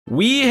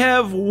We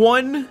have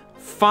one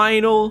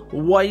final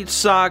White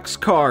Sox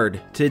card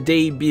to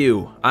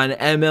debut on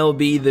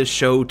MLB The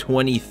Show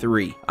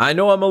 23. I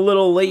know I'm a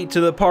little late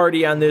to the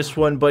party on this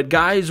one, but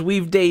guys,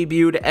 we've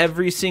debuted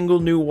every single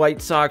new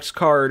White Sox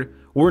card.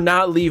 We're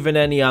not leaving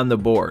any on the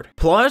board.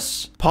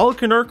 Plus, Paul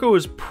Konerko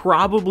is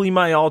probably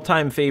my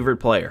all-time favorite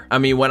player. I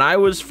mean, when I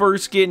was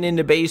first getting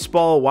into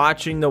baseball,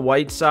 watching the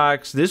White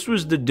Sox, this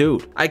was the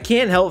dude. I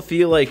can't help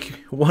feel like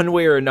one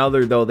way or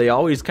another, though, they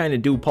always kind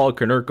of do Paul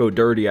Konerko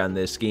dirty on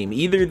this game.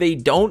 Either they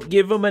don't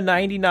give him a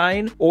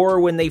 99, or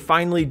when they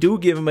finally do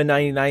give him a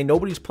 99,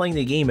 nobody's playing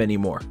the game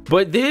anymore.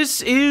 But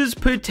this is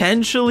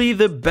potentially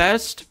the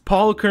best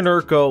Paul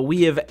Konerko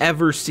we have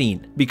ever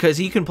seen because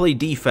he can play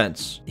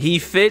defense. He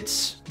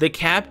fits the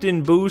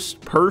captain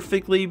boost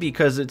perfectly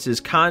because it's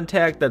his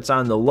contact that's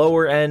on the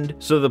lower end.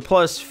 So the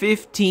plus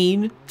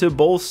 15 to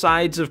both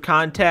sides of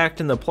contact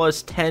and the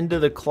plus 10 to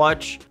the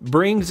clutch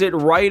brings it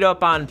right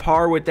up on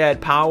par with that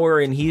power,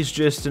 and he's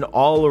just an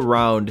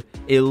all-around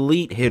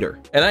elite hitter.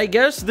 And I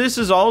guess this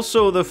is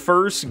also the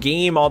first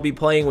game I'll be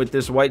playing with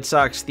this White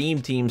Sox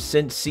theme team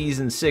since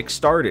season 6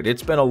 started.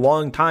 It's been a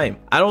long time.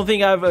 I don't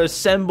think I've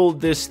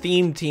assembled this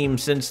theme team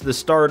since the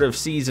start of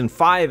season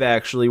 5,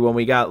 actually, when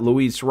we got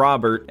Luis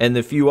Robert and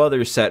the few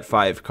other set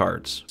 5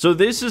 cards. So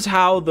this is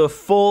how the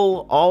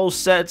full all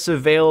sets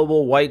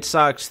available White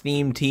Sox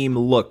theme team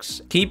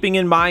looks. Keeping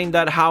in mind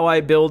that how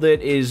I build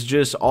it is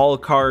just all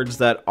cards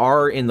that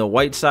are in the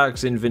White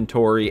Sox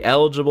inventory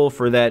eligible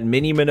for that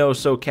mini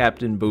Minoso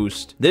captain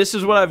boost. This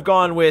is what I've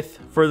gone with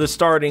for the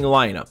starting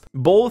lineup.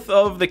 Both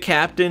of the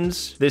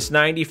captains, this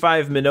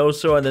 95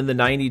 Minoso and then the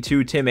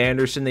 92 Tim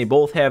Anderson, they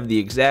both have the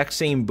exact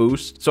same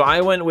boost. So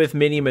I went with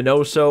mini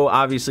Minoso,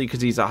 obviously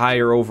because he's a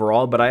higher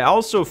overall, but I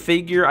also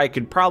figure I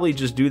could probably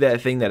just do that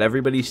thing that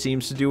everybody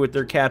seems to do with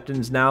their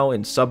captains now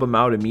and sub them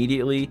out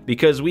immediately,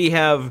 because we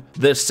have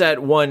the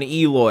set 1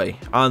 Eloy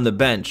on the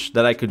bench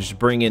that I could just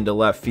bring into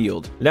left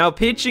field. Now,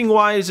 pitching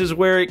wise is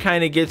where it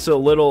kind of gets a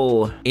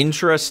little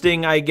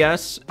interesting, I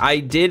guess. I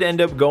did end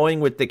up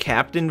going with the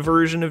captain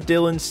version of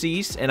Dylan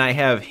Cease, and I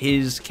have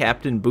his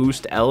captain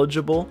boost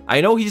eligible. I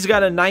know he's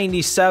got a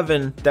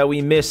 97 that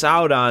we miss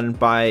out on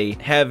by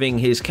having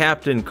his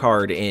captain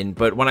card in,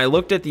 but when I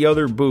looked at the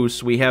other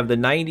boosts, we have the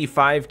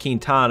 95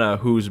 Quintana,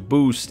 whose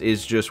boost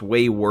is just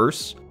way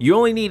worse. You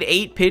only need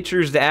 8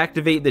 pitchers to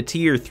activate the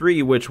tier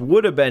 3, which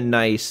would have been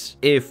nice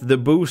if the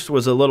boost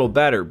was a little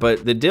better,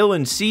 but the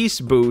Dylan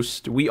Cease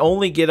boost, we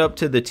only get up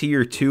to the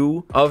tier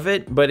 2 of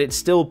it, but it's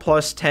still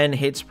plus 10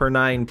 hits per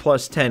 9,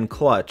 plus 10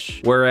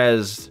 clutch,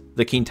 whereas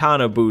the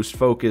Quintana boost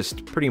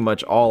focused pretty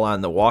much all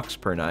on the walks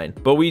per 9.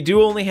 But we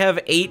do only have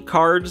 8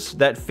 cards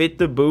that fit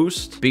the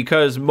boost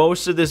because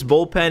most of this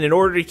bullpen, in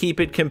order to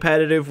keep it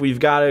competitive, we've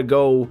got to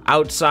go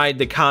outside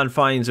the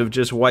confines of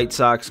just White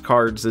Sox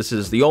cards. This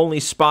is the only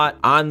spot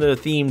on the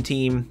theme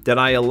team that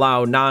I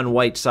allow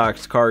non-White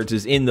Sox cards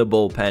is in the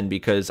bullpen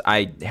because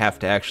I have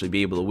to actually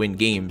be able to win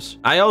games.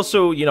 I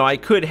also, you know, I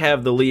could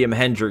have the Liam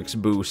Hendricks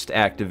boost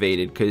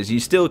activated because you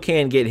still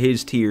can get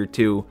his tier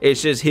 2.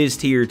 It's just his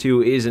tier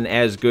 2 isn't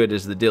as good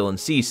as the Dylan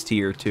Cease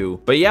tier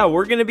 2. But yeah,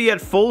 we're going to be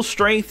at full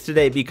strength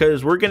today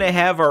because we're going to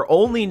have our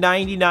only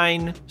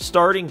 99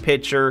 starting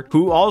pitcher,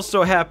 who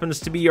also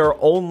happens to be our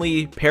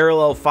only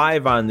parallel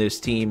 5 on this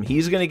team.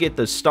 He's going to get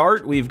the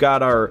start. We've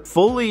got our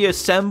fully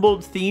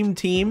assembled theme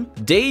team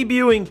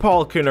debuting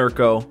Paul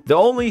Konerko. The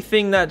only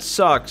thing that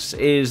sucks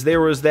is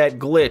there was that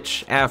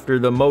glitch after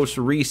the most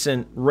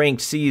recent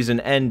ranked season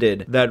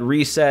ended that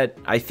reset,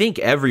 I think,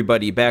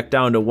 everybody back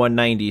down to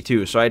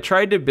 192. So I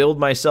tried to build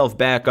myself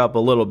back up a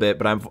little bit,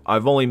 but I've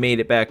only made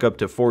it back up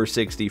to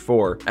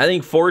 464. I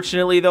think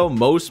fortunately though,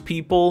 most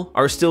people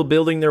are still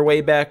building their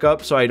way back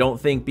up, so I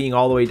don't think being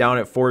all the way down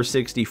at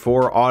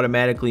 464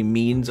 automatically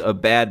means a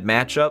bad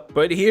matchup.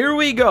 But here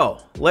we go.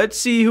 Let's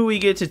see who we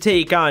get to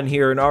take on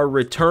here in our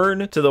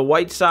return to the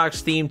White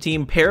Sox theme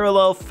team,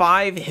 parallel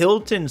 5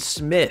 Hilton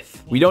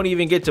Smith. We don't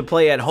even get to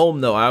play at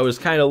home though. I was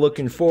kind of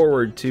looking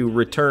forward to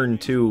return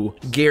to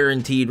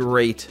guaranteed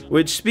rate,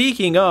 which,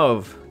 speaking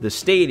of the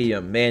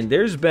stadium, man,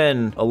 there's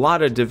been a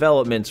lot of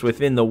developments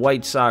within the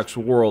White Sox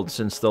world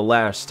since the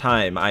last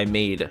time I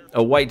made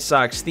a White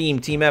Sox theme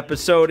team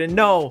episode. And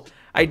no,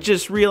 I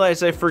just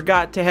realized I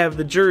forgot to have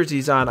the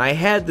jerseys on. I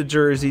had the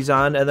jerseys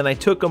on and then I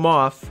took them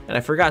off and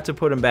I forgot to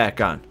put them back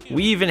on.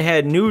 We even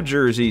had new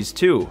jerseys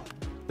too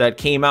that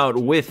came out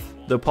with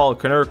the Paul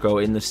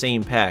Konerko in the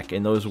same pack,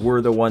 and those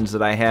were the ones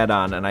that I had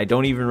on, and I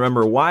don't even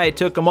remember why I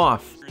took them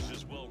off.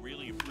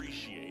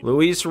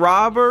 Luis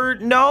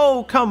Robert?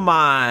 No, come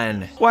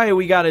on. Why do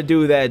we gotta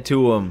do that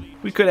to him?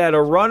 We could have had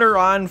a runner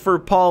on for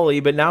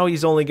Paulie, but now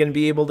he's only gonna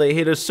be able to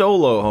hit a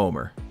solo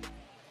homer.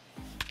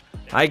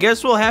 I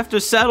guess we'll have to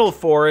settle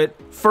for it.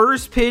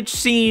 First pitch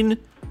seen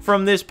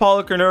from this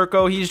Paul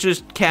Konerko. He's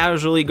just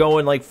casually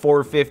going like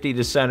 450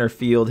 to center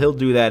field. He'll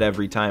do that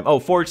every time. Oh,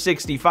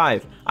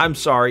 465. I'm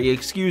sorry,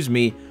 excuse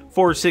me.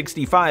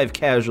 465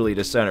 casually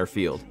to center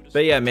field.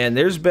 But yeah, man,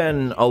 there's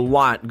been a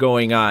lot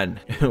going on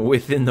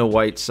within the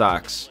White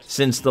Sox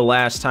since the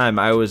last time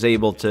I was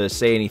able to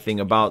say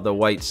anything about the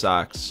White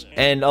Sox.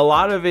 And a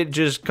lot of it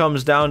just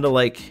comes down to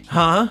like,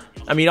 huh?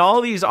 I mean, all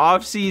these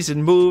offseason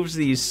moves,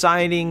 these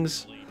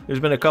signings,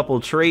 there's been a couple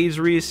trades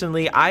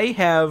recently. I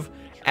have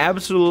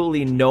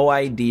absolutely no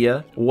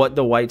idea what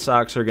the White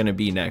Sox are going to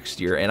be next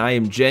year, and I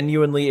am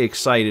genuinely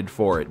excited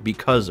for it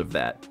because of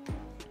that.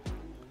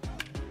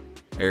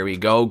 There we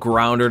go,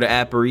 grounder to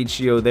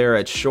Aparicio there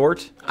at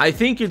short. I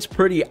think it's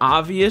pretty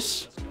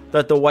obvious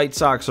that the White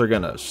Sox are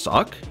gonna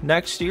suck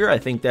next year. I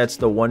think that's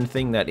the one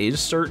thing that is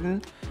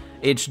certain.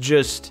 It's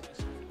just,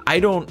 I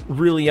don't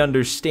really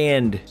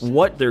understand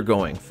what they're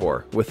going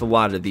for with a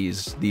lot of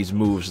these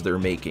moves they're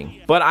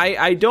making. But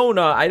I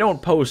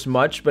don't post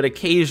much, but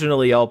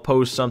occasionally I'll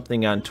post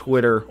something on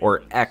Twitter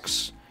or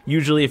X.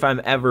 Usually if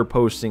I'm ever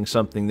posting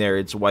something there,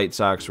 it's White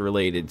Sox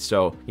related.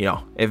 So, you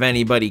know, if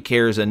anybody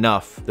cares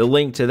enough, the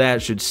link to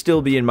that should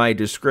still be in my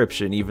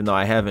description, even though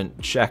I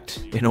haven't checked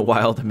in a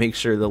while to make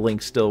sure the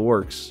link still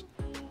works.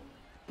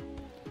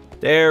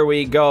 There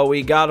we go.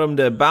 We got him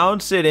to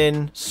bounce it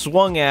in,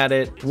 swung at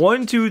it.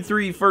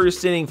 1-2-3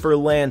 first inning for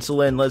Lance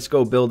Lynn. Let's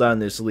go build on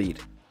this lead.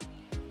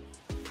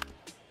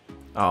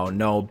 Oh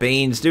no,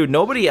 Baines, dude,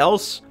 nobody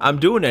else I'm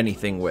doing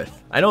anything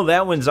with. I know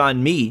that one's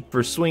on me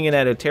for swinging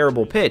at a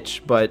terrible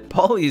pitch, but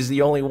Paulie's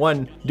the only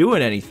one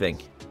doing anything.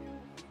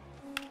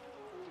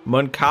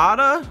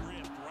 Moncada?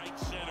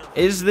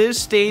 Is this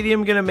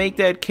stadium gonna make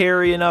that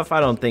carry enough? I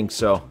don't think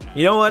so.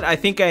 You know what? I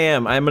think I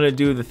am. I'm gonna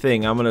do the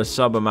thing. I'm gonna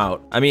sub him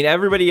out. I mean,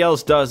 everybody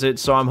else does it,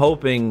 so I'm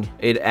hoping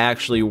it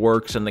actually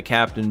works and the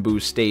captain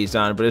boost stays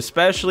on. But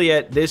especially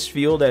at this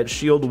field at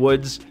Shield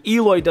Woods,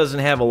 Eloy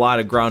doesn't have a lot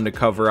of ground to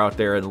cover out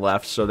there in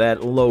left, so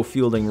that low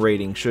fielding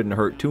rating shouldn't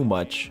hurt too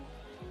much.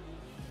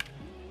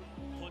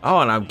 Oh,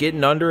 and I'm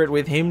getting under it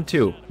with him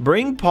too.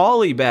 Bring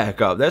Paulie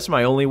back up. That's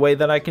my only way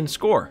that I can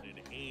score.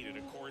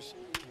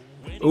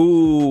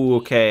 Ooh,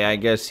 okay, I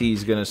guess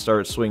he's gonna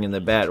start swinging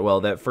the bat. Well,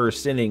 that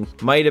first inning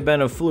might have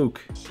been a fluke.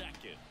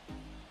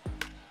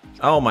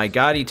 Oh my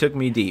god, he took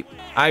me deep.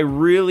 I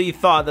really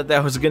thought that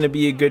that was gonna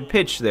be a good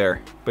pitch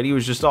there, but he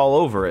was just all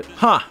over it.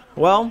 Huh,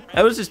 well,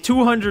 that was his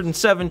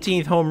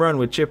 217th home run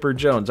with Chipper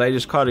Jones. I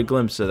just caught a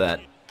glimpse of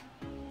that.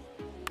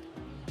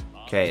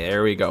 Okay,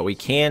 there we go. We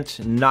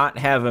can't not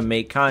have him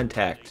make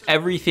contact.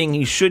 Everything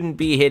he shouldn't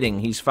be hitting,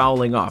 he's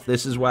fouling off.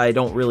 This is why I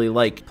don't really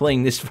like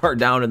playing this far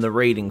down in the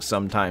ratings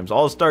sometimes.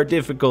 All-star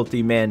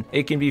difficulty, man.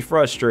 It can be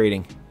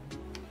frustrating.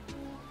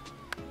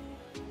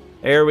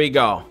 There we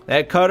go.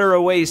 That cutter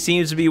away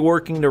seems to be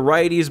working to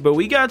righties, but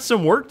we got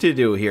some work to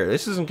do here.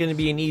 This isn't going to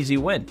be an easy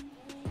win.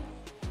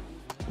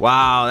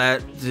 Wow,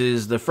 that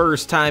is the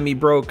first time he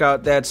broke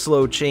out that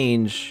slow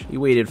change. He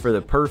waited for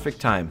the perfect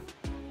time.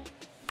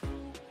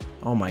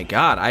 Oh my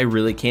god, I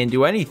really can't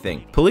do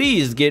anything.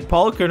 Please get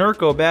Paul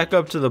Konerko back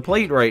up to the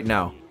plate right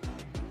now.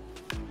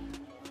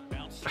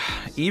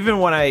 Even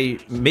when I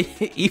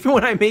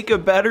make a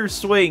better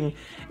swing,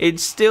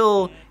 it's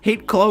still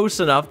hit close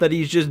enough that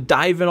he's just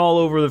diving all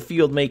over the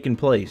field making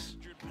plays.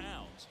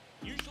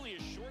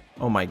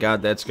 Oh my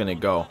god, that's gonna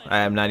go. I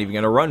am not even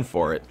gonna run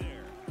for it.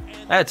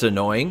 That's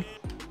annoying.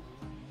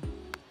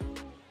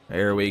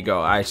 There we go.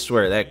 I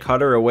swear, that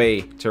cutter away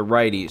to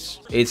righties.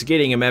 It's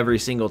getting him every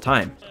single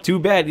time. Too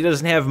bad he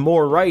doesn't have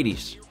more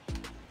righties.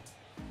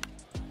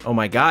 Oh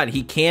my god,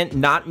 he can't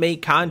not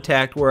make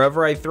contact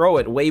wherever I throw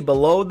it. Way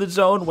below the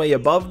zone, way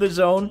above the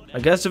zone. I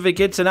guess if it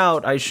gets an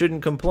out, I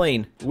shouldn't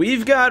complain.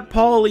 We've got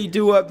Paulie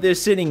due up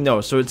this inning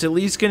though, so it's at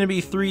least going to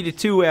be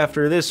 3-2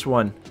 after this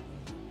one.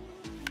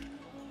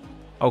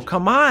 Oh,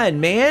 come on,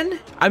 man.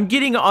 I'm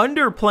getting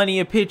under plenty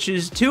of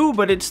pitches too,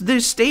 but it's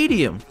this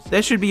stadium.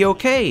 That should be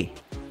okay.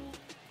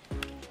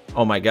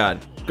 Oh my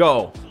god.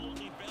 Go.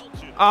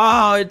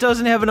 Oh, it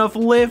doesn't have enough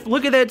lift.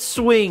 Look at that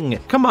swing.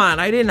 Come on,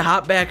 I didn't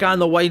hop back on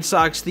the White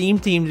Sox theme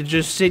team to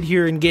just sit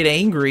here and get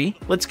angry.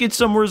 Let's get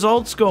some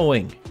results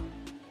going.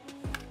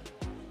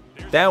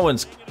 That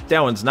one's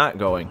not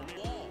going.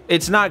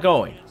 It's not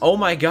going. Oh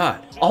my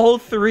god. All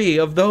three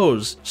of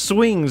those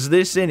swings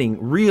this inning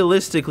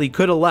realistically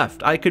could have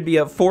left. I could be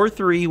up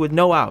 4-3 with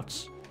no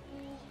outs.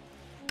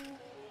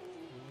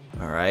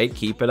 All right,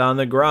 keep it on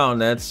the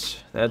ground.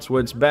 That's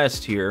what's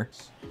best here.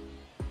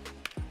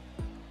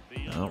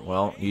 Oh,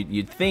 well,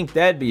 you'd think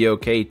that'd be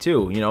okay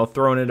too. You know,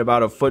 throwing it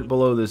about a foot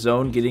below the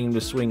zone, getting him to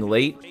swing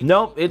late.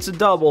 Nope, it's a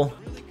double.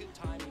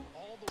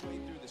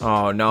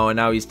 Oh no, and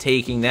now he's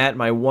taking that.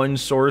 My one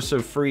source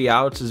of free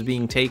outs is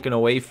being taken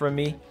away from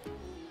me.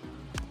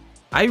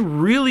 I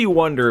really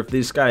wonder if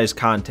this guy is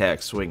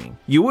contact swinging.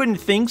 You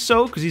wouldn't think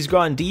so because he's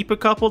gone deep a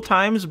couple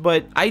times,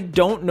 but I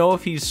don't know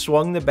if he's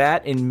swung the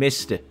bat and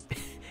missed it.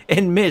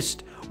 And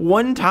missed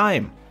one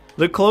time.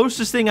 The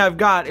closest thing I've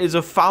got is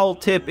a foul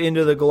tip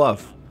into the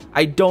glove.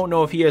 I don't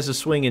know if he has a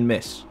swing and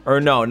miss. Or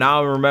no,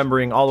 now I'm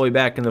remembering all the way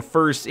back in the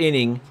first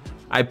inning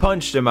I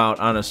punched him out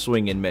on a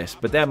swing and miss,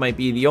 but that might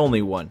be the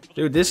only one.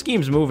 Dude, this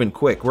game's moving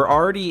quick. We're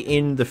already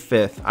in the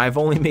 5th. I've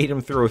only made him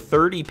throw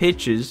 30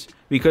 pitches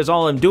because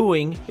all I'm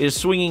doing is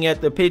swinging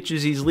at the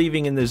pitches he's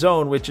leaving in the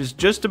zone, which is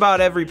just about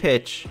every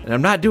pitch, and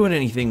I'm not doing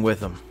anything with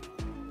him.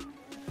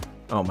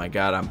 Oh my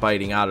God, I'm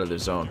biting out of the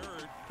zone.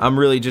 I'm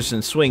really just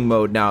in swing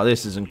mode now.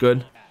 This isn't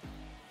good.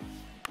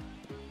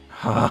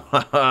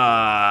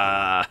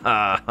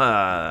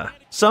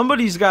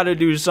 Somebody's got to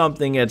do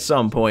something at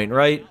some point,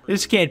 right?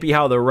 This can't be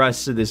how the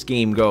rest of this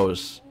game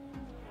goes.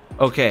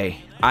 Okay,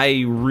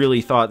 I really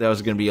thought that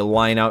was going to be a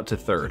line out to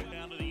third.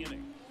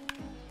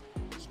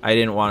 I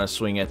didn't want to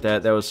swing at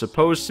that. That was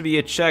supposed to be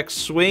a check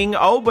swing.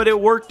 Oh, but it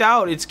worked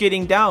out. It's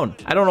getting down.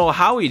 I don't know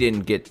how he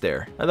didn't get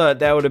there. I thought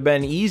that would have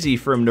been easy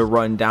for him to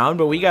run down,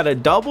 but we got a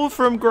double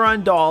from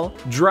Grandal,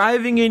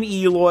 driving in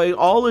Eloy,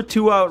 all a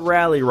 2-out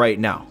rally right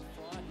now.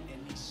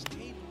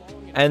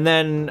 And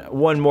then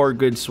one more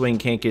good swing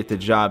can't get the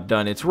job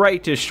done. It's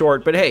right to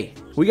short, but hey,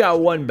 we got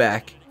one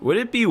back. Would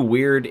it be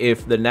weird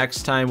if the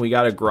next time we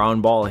got a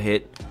ground ball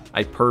hit,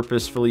 I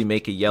purposefully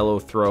make a yellow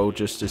throw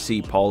just to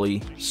see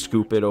Paulie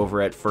scoop it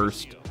over at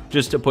first?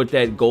 Just to put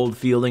that gold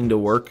fielding to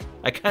work?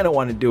 I kind of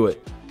want to do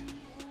it.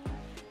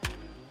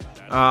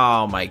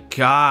 Oh my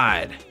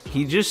God.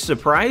 He just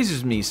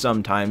surprises me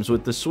sometimes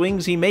with the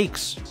swings he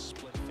makes.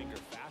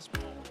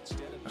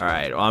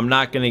 Alright, well, I'm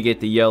not going to get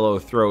the yellow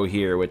throw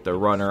here with the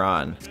runner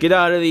on. Let's get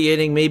out of the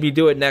inning, maybe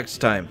do it next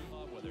time.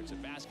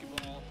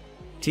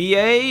 TA,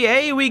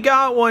 hey, we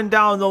got one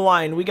down the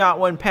line. We got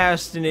one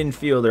past an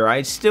infielder.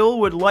 I still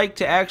would like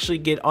to actually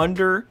get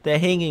under the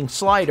hanging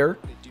slider.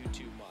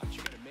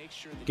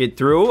 Get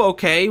through.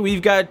 Okay,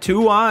 we've got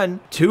 2 on.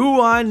 2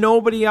 on,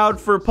 nobody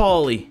out for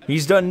Paulie.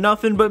 He's done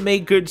nothing but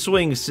make good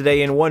swings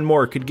today, and one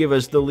more could give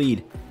us the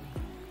lead.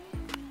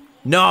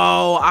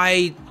 No,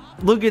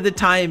 look at the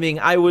timing.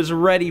 I was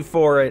ready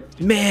for it.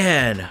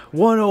 Man,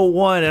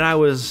 101, and I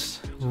was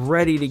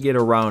ready to get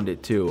around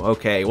it too.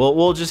 Okay, well,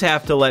 we'll just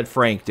have to let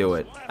Frank do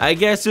it. I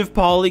guess if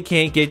Paulie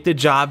can't get the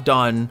job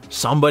done,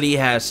 somebody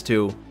has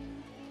to.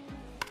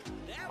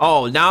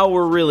 Oh, now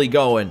we're really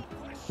going.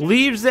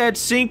 Leaves that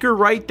sinker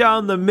right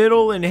down the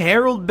middle, and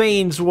Harold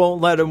Baines won't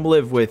let him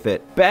live with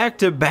it. Back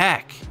to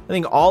back. I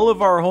think all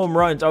of our home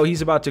runs. Oh,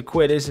 he's about to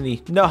quit, isn't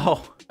he?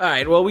 No.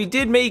 Alright, well, we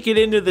did make it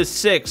into the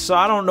 6th, so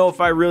I don't know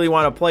if I really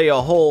want to play a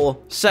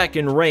whole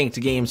second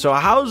ranked game. So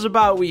how's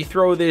about we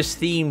throw this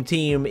theme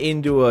team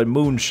into a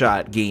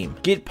moonshot game?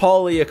 Get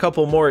Paulie a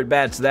couple more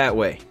at-bats that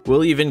way.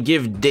 We'll even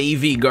give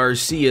Davey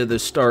Garcia the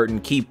start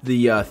and keep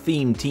the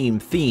theme team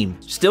theme.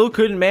 Still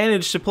couldn't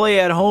manage to play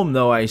at home,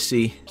 though, I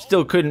see.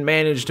 Still couldn't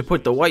manage to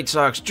put the White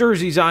Sox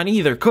jerseys on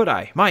either, could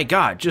I? My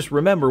God, just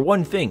remember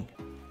one thing.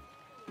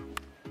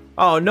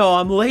 Oh, no,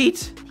 I'm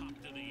late.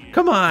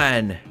 Come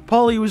on.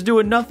 Paulie was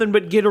doing nothing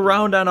but get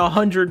around on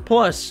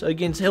 100+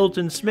 against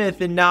Hilton Smith,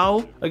 and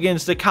now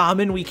against the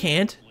common we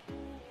can't.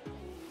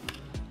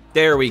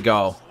 There we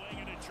go.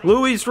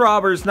 Luis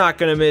Roberts not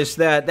gonna miss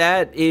that.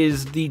 That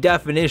is the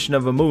definition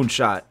of a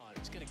moonshot.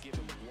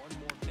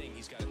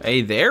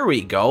 Hey, there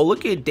we go.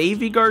 Look at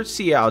Davey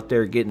Garcia out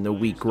there getting the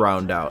weak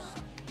ground out.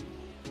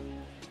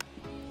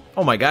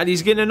 Oh my God,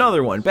 he's getting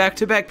another one.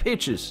 Back-to-back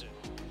pitches.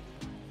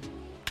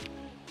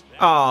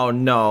 Oh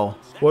no.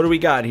 What do we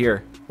got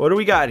here? What do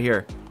we got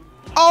here?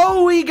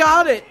 Oh, we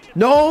got it!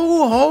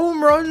 No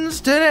home runs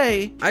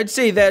today. I'd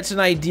say that's an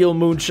ideal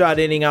moonshot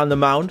inning on the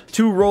mound.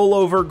 2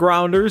 rollover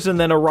grounders and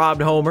then a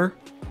robbed homer.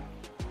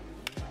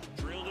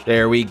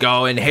 There we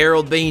go, and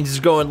Harold Baines is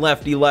going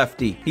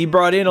lefty-lefty. He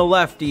brought in a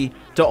lefty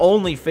to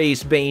only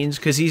face Baines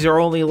because he's our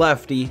only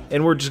lefty,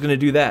 and we're just going to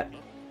do that.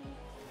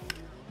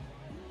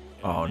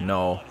 Oh,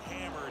 no.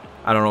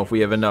 I don't know if we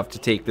have enough to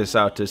take this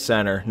out to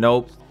center.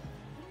 Nope.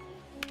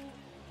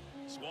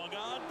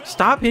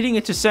 Stop hitting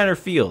it to center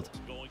field.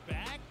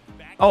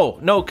 Oh,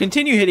 no,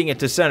 continue hitting it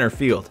to center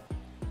field.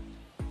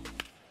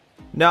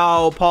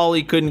 No,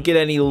 Paulie couldn't get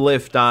any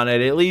lift on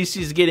it. At least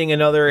he's getting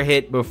another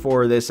hit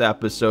before this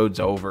episode's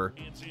over.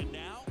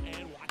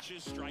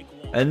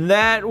 And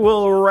that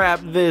will wrap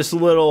this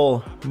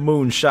little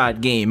moonshot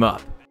game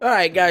up.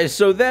 Alright guys,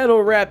 so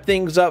that'll wrap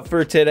things up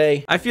for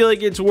today. I feel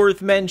like it's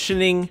worth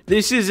mentioning,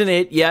 this isn't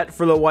it yet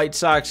for the White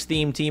Sox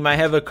theme team. I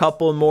have a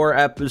couple more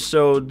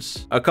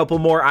episodes, a couple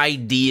more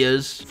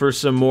ideas for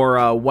some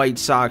more White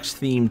Sox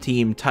theme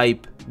team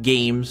type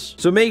games.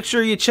 So make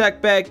sure you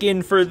check back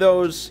in for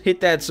those. Hit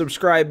that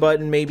subscribe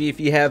button maybe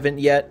if you haven't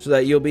yet so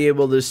that you'll be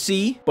able to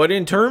see. But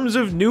in terms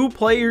of new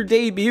player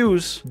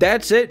debuts,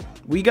 that's it.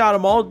 We got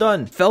them all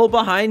done. Fell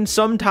behind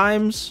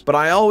sometimes, but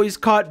I always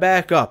caught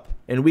back up.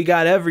 And we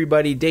got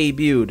everybody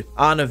debuted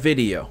on a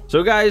video.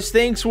 So guys,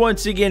 thanks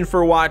once again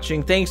for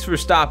watching. Thanks for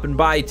stopping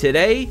by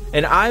today,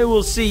 and I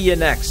will see you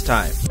next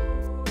time.